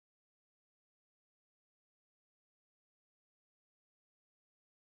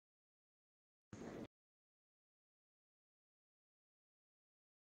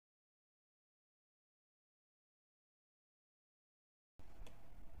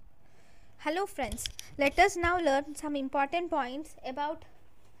Hello friends, let us now learn some important points about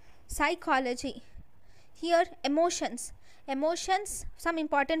psychology. Here emotions. Emotions, some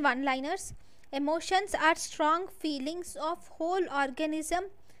important one-liners. Emotions are strong feelings of whole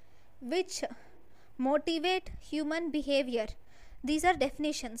organism which motivate human behavior. These are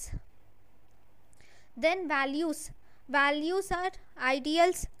definitions. Then values. Values are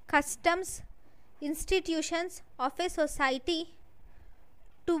ideals, customs, institutions of a society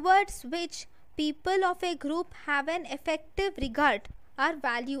towards which people of a group have an effective regard are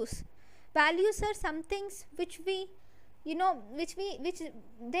values. Values are some things which which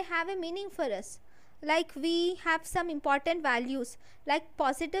they have a meaning for us. Like we have some important values like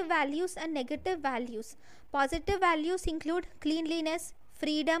positive values and negative values. Positive values include cleanliness,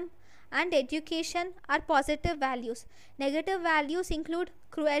 freedom and education are positive values. Negative values include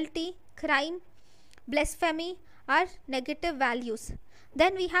cruelty, crime, blasphemy are negative values.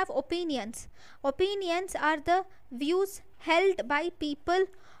 Then we have opinions. Opinions are the views held by people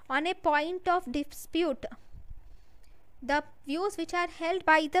on a point of dispute. The views which are held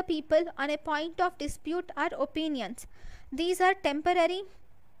by the people on a point of dispute are opinions. These are temporary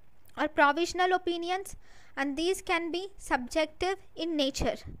or provisional opinions, and these can be subjective in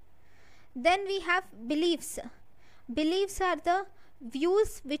nature. Then we have beliefs. Beliefs are the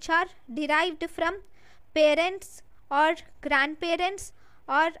views which are derived from parents or grandparents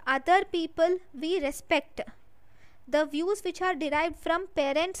or other people we respect. The views which are derived from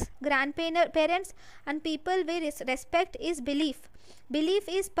parents, grandparents and people we respect is belief. Belief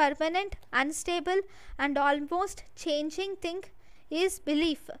is permanent, unstable and almost changing thing is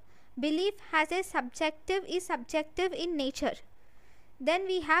belief. Belief has a subjective in nature. Then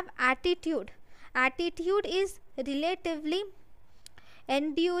we have attitude. Attitude is relatively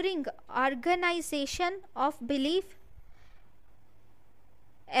enduring organization of belief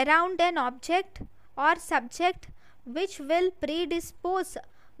around an object or subject which will predispose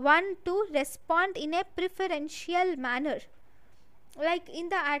one to respond in a preferential manner. Like in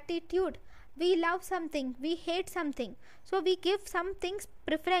the attitude, we love something, we hate something, so we give some things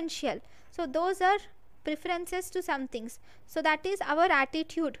preferential. So those are preferences to some things. So that is our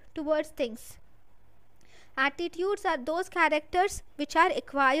attitude towards things. Attitudes are those characters which are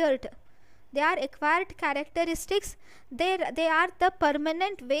acquired. They are acquired characteristics. They are the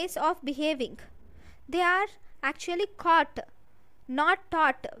permanent ways of behaving. They are actually caught, not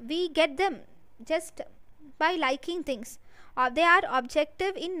taught. We get them just by liking things. They are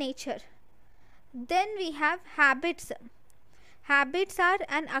objective in nature. Then we have habits. Habits are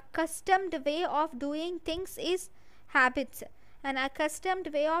an accustomed way of doing things is habits. An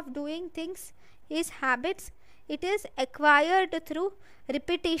accustomed way of doing things is habits. It is acquired through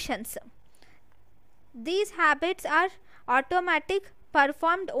repetitions. These habits are automatic,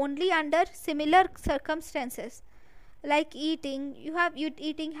 performed only under similar circumstances. Like eating, you have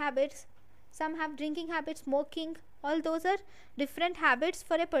eating habits, some have drinking habits, smoking, all those are different habits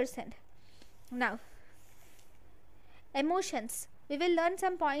for a person. Now, emotions. We will learn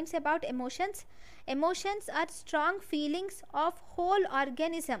some points about emotions. Emotions are strong feelings of whole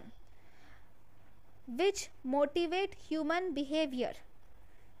organism which motivate human behavior.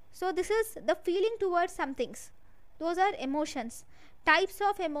 So this is the feeling towards some things. Those are emotions. Types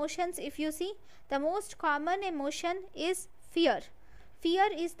of emotions, if you see, the most common emotion is fear. Fear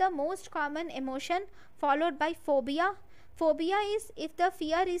is the most common emotion, followed by phobia. Phobia is, if the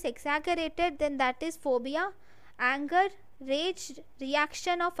fear is exaggerated, then that is phobia. Anger, rage,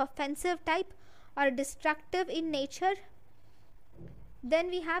 reaction of offensive type or destructive in nature. Then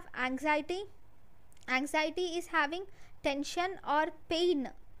we have anxiety. Anxiety is having tension or pain.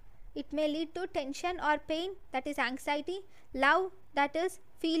 It may lead to tension or pain, that is anxiety. Love, that is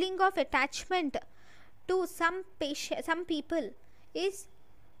feeling of attachment to some people is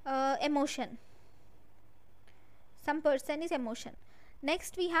emotion. Some person is emotion.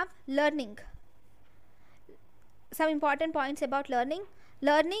 Next we have learning. Some important points about learning.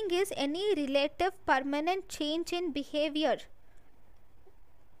 Learning is any relative permanent change in behavior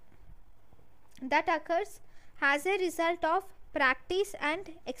that occurs as a result of practice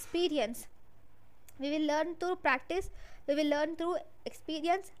and experience. We will learn through practice, we will learn through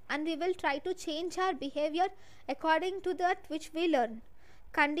experience, and we will try to change our behavior according to that which we learn.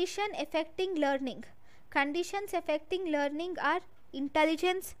 Condition affecting learning. Conditions affecting learning are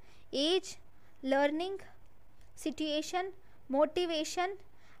intelligence, age, learning, situation, motivation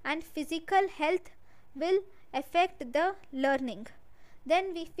and physical health will affect the learning.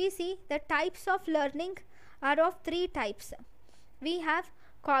 Then if we see the types of learning are of three types. We have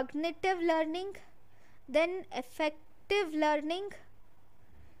cognitive learning, then affective learning,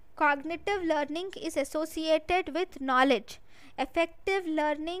 Cognitive learning is associated with knowledge. Affective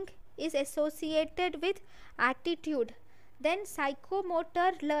learning is associated with attitude. Then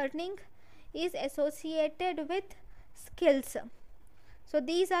psychomotor learning is associated with skills. So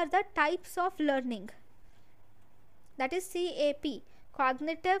these are the types of learning. That is CAP,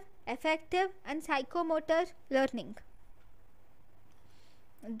 cognitive, affective and psychomotor learning.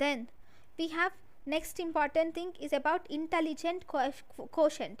 Then we have next important thing is about intelligent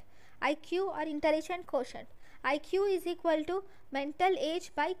quotient, IQ or intelligent quotient. IQ is equal to mental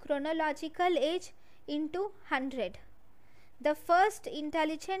age by chronological age into 100. The first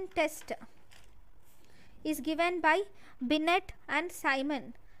intelligent test is given by Binet and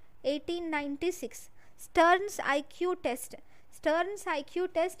Simon, 1896. Stern's IQ test. Stern's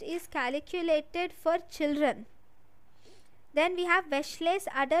IQ test is calculated for children. Then we have Wechsler's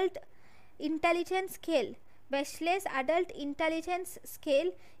adult intelligence scale. Wechsler's adult intelligence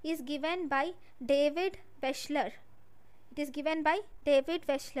scale is given by David Wechsler. It is given by David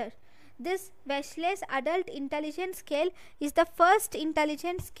Wechsler. This Wechsler's adult intelligence scale is the first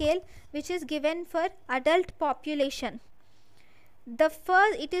intelligence scale which is given for adult population.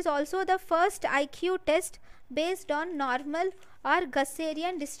 It is also the first IQ test based on normal or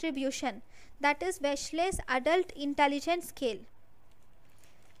Gaussian distribution. That is Wechsler's adult intelligence scale.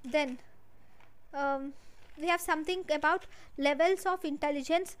 Then we have something about levels of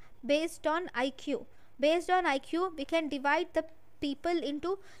intelligence based on IQ. Based on IQ, we can divide the people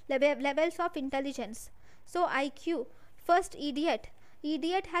into levels of intelligence. So IQ, first idiot.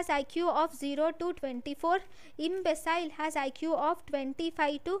 Idiot has IQ of 0 to 24. Imbecile has IQ of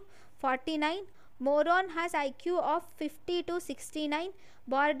 25 to 49. Moron has IQ of 50 to 69.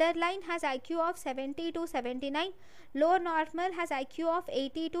 Borderline has IQ of 70 to 79. Low normal has IQ of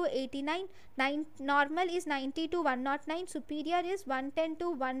 80 to 89. Normal is 90 to 109. Superior is 110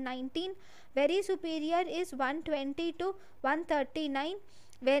 to 119. Very superior is 120 to 139.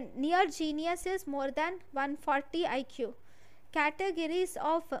 When near genius is more than 140 IQ. Categories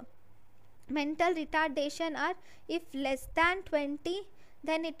of mental retardation are: if less than 20,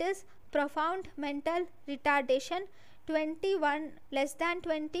 then it is profound mental retardation. 21 less than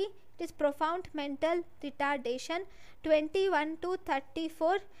 20, it is profound mental retardation. 21 to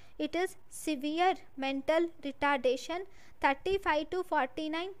 34, it is severe mental retardation. 35 to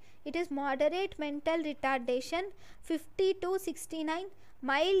 49, it is moderate mental retardation. 50 to 69,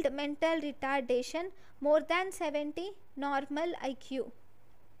 mild mental retardation. More than 70, normal IQ.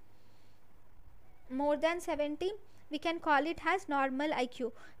 More than 70, we can call it as normal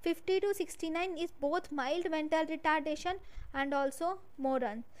IQ. 50 to 69 is both mild mental retardation and also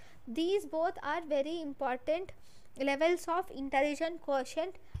moron. These both are very important levels of intelligent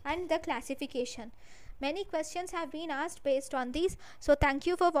quotient and the classification. Many questions have been asked based on these. So thank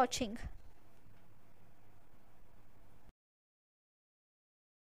you for watching.